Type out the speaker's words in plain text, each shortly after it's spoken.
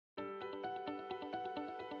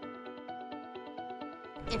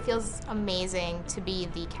It feels amazing to be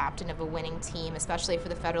the captain of a winning team, especially for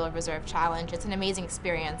the Federal Reserve Challenge. It's an amazing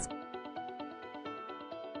experience.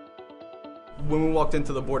 When we walked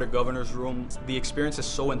into the Board of Governors room, the experience is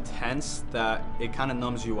so intense that it kind of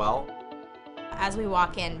numbs you out. As we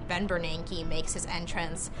walk in, Ben Bernanke makes his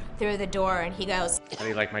entrance through the door and he goes, "How do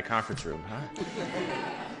you like my conference room, huh?"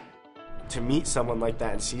 To meet someone like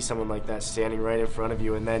that and see someone like that standing right in front of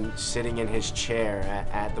you and then sitting in his chair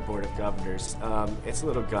at the Board of Governors, it's a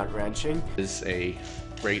little gut-wrenching. It's a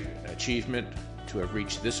great achievement to have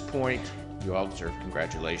reached this point. You all deserve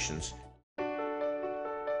congratulations.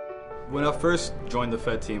 When I first joined the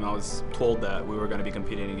Fed team, I was told that we were going to be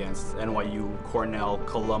competing against NYU, Cornell,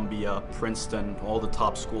 Columbia, Princeton, all the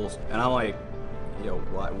top schools. And I'm like,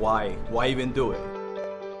 why even do it?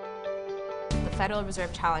 The Federal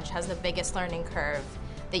Reserve Challenge has the biggest learning curve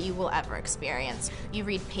that you will ever experience. You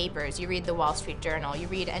read papers, you read the Wall Street Journal, you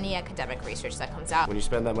read any academic research that comes out. When you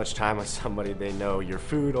spend that much time with somebody, they know your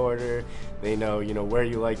food order, they know, where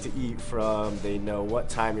you like to eat from, they know what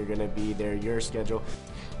time you're going to be there, your schedule.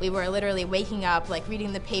 We were literally waking up,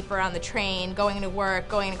 reading the paper on the train, going to work,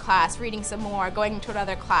 going to class, reading some more, going to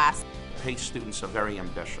another class. PACE students are very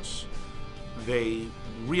ambitious. They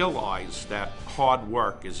realize that hard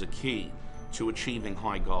work is a key to achieving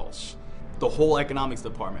high goals. The whole economics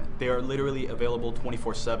department, they are literally available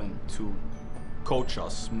 24/7 to coach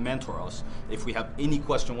us, mentor us. If we have any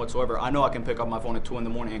question whatsoever, I know I can pick up my phone at 2 in the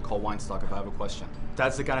morning and call Weinstock if I have a question.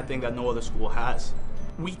 That's the kind of thing that no other school has.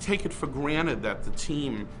 We take it for granted that the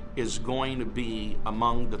team is going to be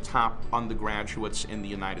among the top undergraduates in the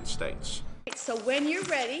United States. So when you're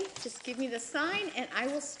ready, just give me the sign and I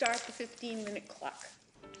will start the 15-minute clock.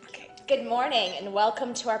 Good morning and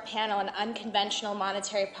welcome to our panel on unconventional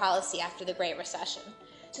monetary policy after the Great Recession.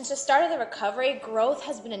 Since the start of the recovery, growth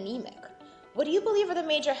has been anemic. What do you believe are the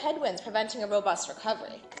major headwinds preventing a robust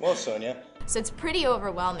recovery? Well, Sonia. So it's pretty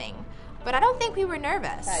overwhelming, but I don't think we were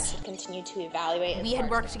nervous. Fed should continue to evaluate. We had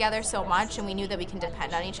worked together so much and we knew that we can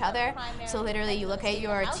depend on each other. So literally you look at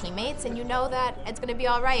your teammates and you know that it's going to be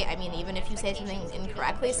all right. I mean, even if you say something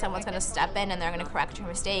incorrectly, someone's going to step in and they're going to correct your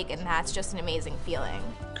mistake, and that's just an amazing feeling.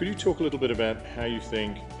 Could you talk a little bit about how you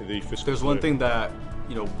think the fiscal... There's one thing that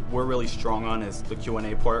we're really strong on is the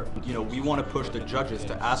Q&A part. We want to push the judges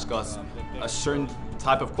to ask us a certain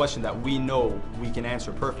type of question that we know we can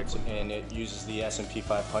answer perfectly. And it uses the S&P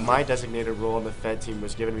 500. My designated role on the Fed team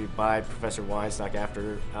was given to me by Professor Weinstock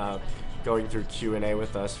after going through Q&A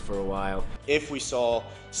with us for a while. If we saw,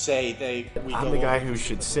 say, I'm the guy who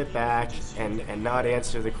should sit back and not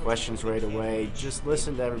answer the questions right away, just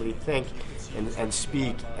listen to everybody think and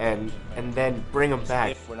speak and then bring them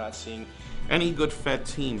back. If we're not seeing any good Fed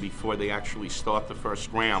team before they actually start the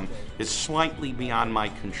first round is slightly beyond my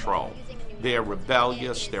control. They're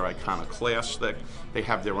rebellious, they're iconoclastic, they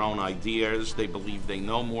have their own ideas, they believe they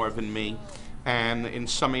know more than me, and in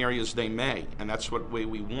some areas they may, and that's what way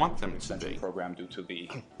we want them to be. Program due to the...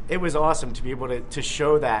 It was awesome to be able to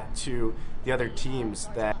show that to the other teams,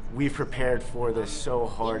 that we've prepared for this so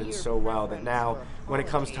hard and so well that now when it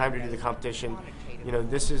comes time to do the competition,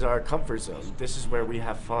 this is our comfort zone. This is where we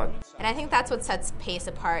have fun. And I think that's what sets PACE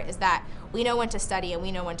apart, is that we know when to study and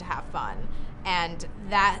we know when to have fun. And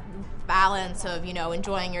that balance of,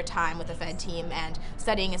 enjoying your time with the Fed team and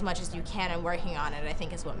studying as much as you can and working on it, I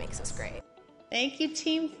think is what makes us great. Thank you,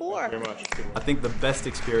 Team 4. Very much. I think the best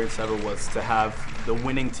experience ever was to have the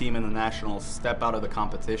winning team in the Nationals step out of the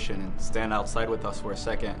competition and stand outside with us for a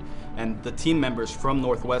second. And the team members from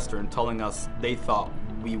Northwestern telling us they thought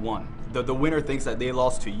we won. The winner thinks that they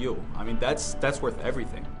lost to you. I mean, that's worth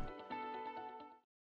everything.